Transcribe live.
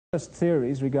First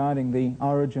theories regarding the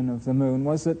origin of the moon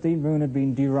was that the moon had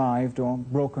been derived or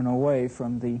broken away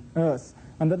from the Earth,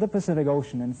 and that the Pacific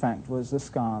Ocean, in fact, was the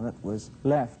scar that was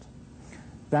left.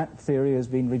 That theory has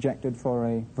been rejected for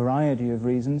a variety of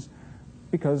reasons,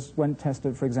 because when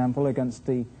tested, for example, against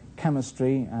the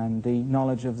chemistry and the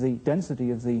knowledge of the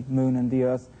density of the moon and the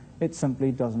Earth, it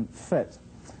simply doesn't fit.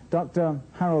 Dr.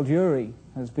 Harold Urey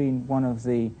has been one of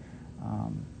the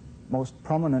most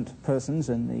prominent persons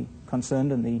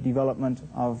concerned in the development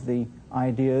of the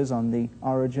ideas on the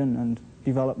origin and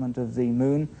development of the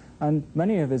moon, and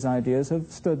many of his ideas have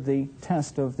stood the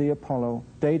test of the Apollo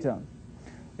data.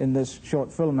 In this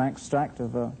short film extract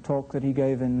of a talk that he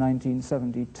gave in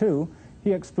 1972,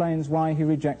 he explains why he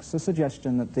rejects the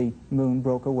suggestion that the moon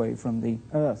broke away from the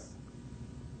Earth.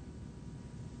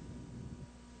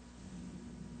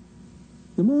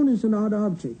 The moon is an odd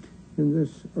object in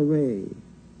this array.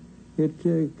 It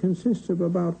consists of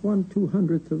about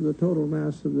 1/200th of the total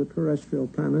mass of the terrestrial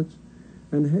planets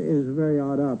and is a very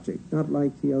odd object, not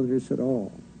like the others at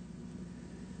all.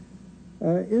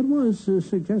 It was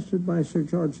suggested by Sir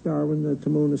George Darwin that the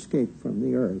moon escaped from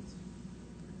the Earth.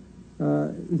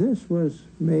 This was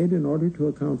made in order to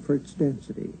account for its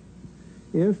density.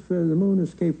 If the moon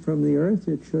escaped from the Earth,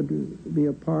 it should be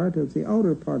a part of the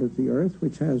outer part of the Earth,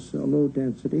 which has a low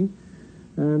density,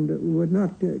 and would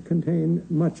not contain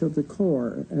much of the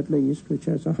core, at least, which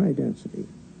has a high density.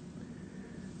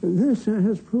 This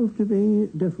has proved to be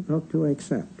difficult to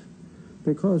accept,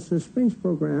 because the space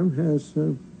program has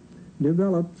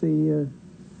developed the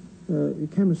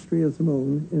chemistry of the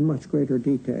moon in much greater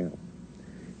detail.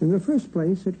 In the first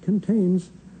place, it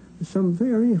contains some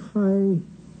very high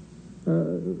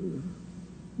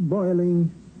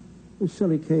boiling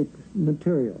silicate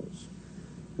materials.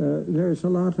 There's a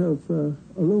lot of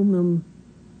aluminum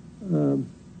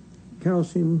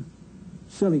calcium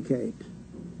silicate,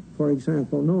 for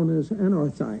example, known as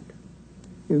anorthite,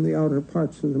 in the outer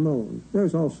parts of the moon.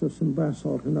 There's also some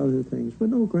basalt and other things, but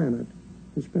no granite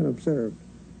has been observed.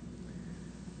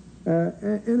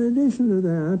 In addition to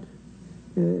that,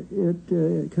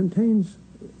 it contains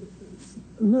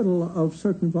little of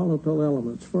certain volatile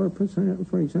elements. For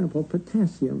example,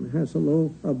 potassium has a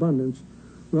low abundance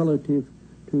relative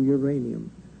to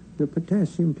uranium. The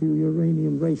potassium to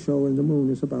uranium ratio in the moon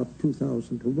is about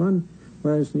 2,000 to 1,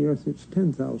 whereas in the Earth it's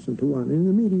 10,000 to 1. In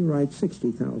the meteorite,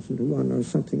 60,000 to 1, or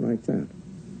something like that.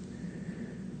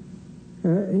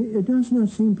 It does not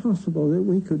seem possible that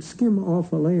we could skim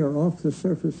off a layer off the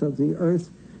surface of the Earth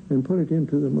and put it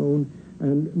into the moon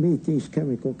and meet these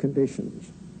chemical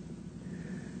conditions.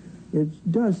 It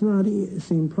does not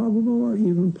seem probable or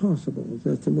even possible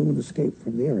that the moon escaped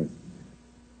from the Earth.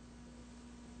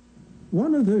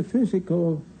 One of the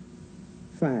physical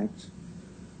facts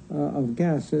of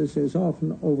gases is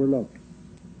often overlooked.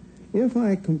 If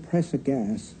I compress a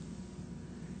gas,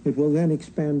 it will then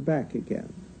expand back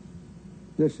again.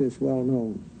 This is well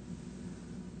known.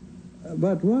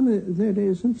 But one that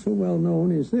isn't so well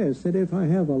known is this, that if I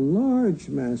have a large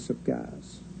mass of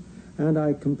gas and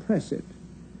I compress it,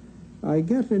 I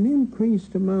get an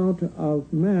increased amount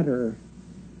of matter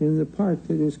in the part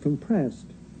that is compressed,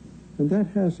 and that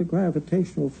has a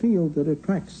gravitational field that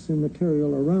attracts the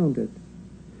material around it.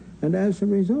 And as a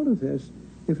result of this,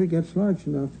 if it gets large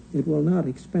enough, it will not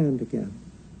expand again.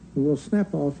 It will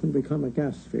snap off and become a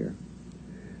gas sphere.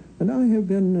 And I have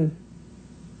been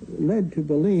led to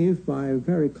believe by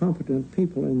very competent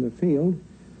people in the field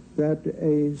that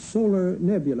a solar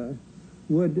nebula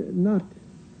would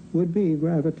be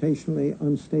gravitationally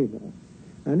unstable.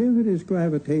 And if it is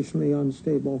gravitationally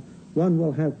unstable, one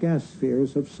will have gas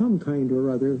spheres of some kind or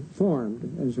other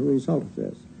formed as a result of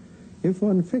this. If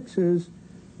one fixes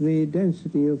the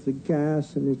density of the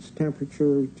gas and its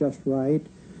temperature just right,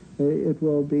 it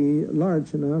will be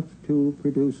large enough to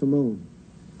produce a moon.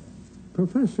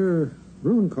 Professor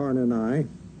Runcorn and I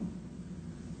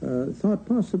thought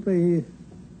possibly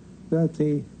that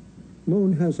the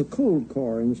moon has a cold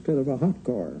core instead of a hot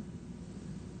core.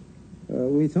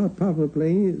 We thought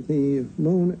probably the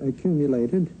moon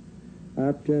accumulated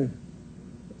at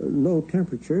low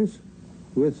temperatures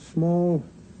with small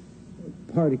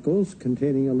particles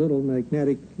containing a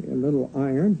little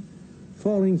iron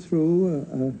falling through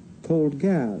a cold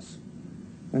gas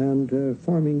and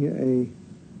forming a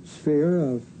sphere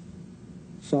of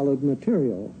solid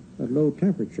material at low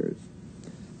temperatures.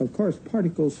 Of course,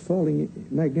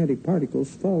 magnetic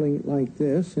particles falling like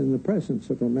this in the presence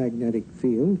of a magnetic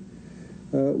field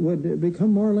would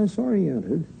become more or less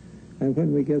oriented, and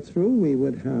when we get through, we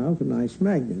would have a nice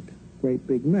magnet, great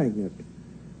big magnet,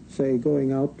 say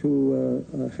going out to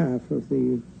half of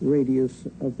the radius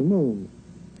of the moon.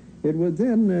 It would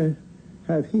then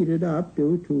have heated up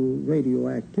due to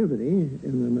radioactivity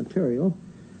in the material,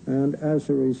 and as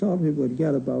a result it would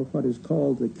get about what is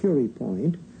called the Urey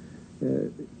point,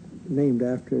 named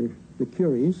after the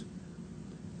Curies,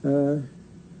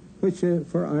 which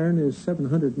for iron is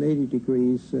 780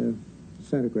 degrees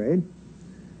centigrade,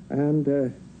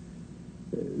 and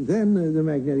then the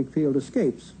magnetic field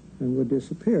escapes and would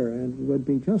disappear, and would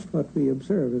be just what we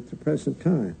observe at the present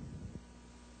time.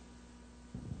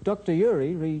 Dr.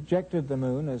 Urey rejected the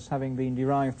moon as having been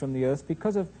derived from the Earth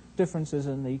because of differences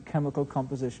in the chemical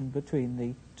composition between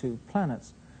the two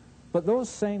planets. But those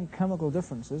same chemical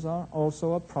differences are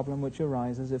also a problem which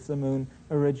arises if the moon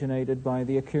originated by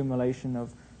the accumulation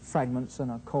of fragments in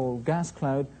a cold gas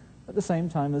cloud at the same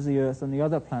time as the Earth and the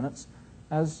other planets,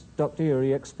 as Dr.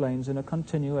 Urey explains in a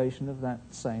continuation of that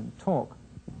same talk.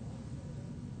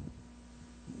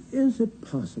 Is it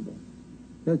possible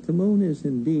that the moon is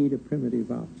indeed a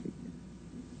primitive object?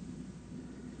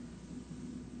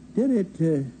 Did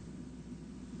it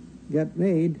get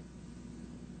made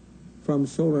from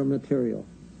solar material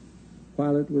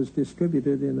while it was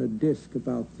distributed in a disk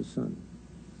about the sun?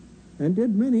 And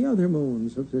did many other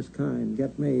moons of this kind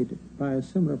get made by a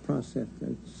similar process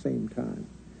at the same time?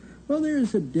 Well, there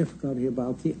is a difficulty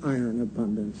about the iron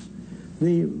abundance.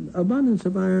 The abundance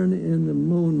of iron in the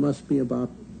moon must be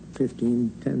about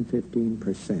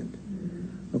 10-15%,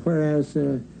 whereas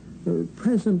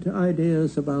present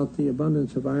ideas about the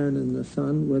abundance of iron in the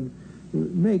sun would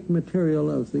make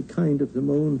material of the kind of the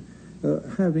moon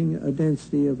having a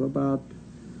density of about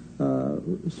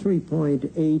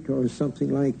 3.8 or something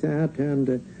like that, and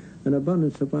an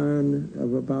abundance of iron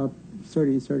of about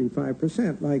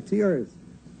 30-35% like the Earth.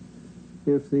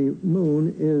 If the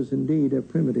moon is indeed a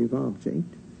primitive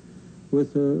object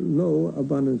with a low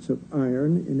abundance of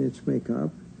iron in its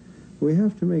makeup, we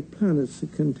have to make planets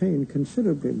that contain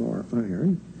considerably more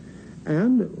iron,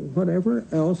 and whatever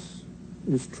else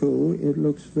is true, it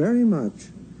looks very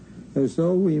much as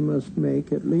though we must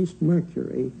make at least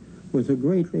Mercury with a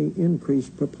greatly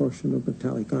increased proportion of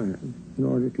metallic iron in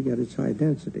order to get its high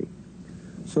density.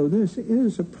 So this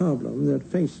is a problem that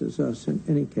faces us in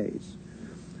any case.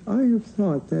 I have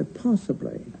thought that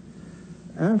possibly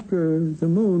after the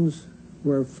moons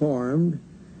were formed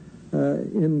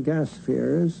in gas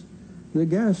spheres, the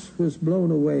gas was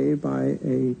blown away by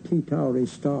a T Tauri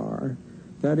star,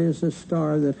 that is a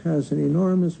star that has an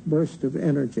enormous burst of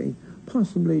energy,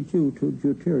 possibly due to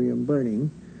deuterium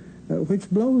burning, which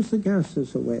blows the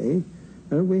gases away,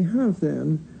 and we have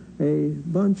then a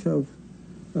bunch of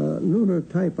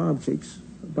lunar-type objects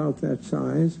about that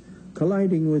size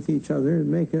colliding with each other and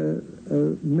make a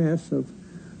mess of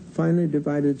finely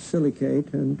divided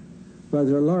silicate and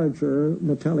rather larger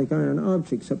metallic iron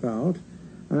objects about,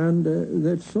 and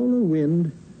that solar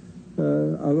wind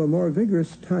of a more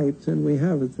vigorous type than we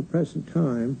have at the present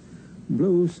time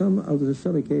blew some of the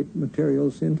silicate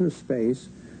materials into space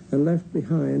and left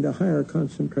behind a higher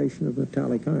concentration of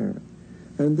metallic iron.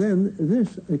 And then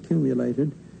this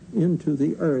accumulated into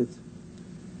the Earth.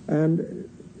 And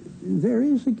there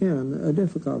is again a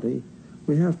difficulty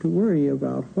we have to worry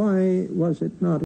about. Why was it not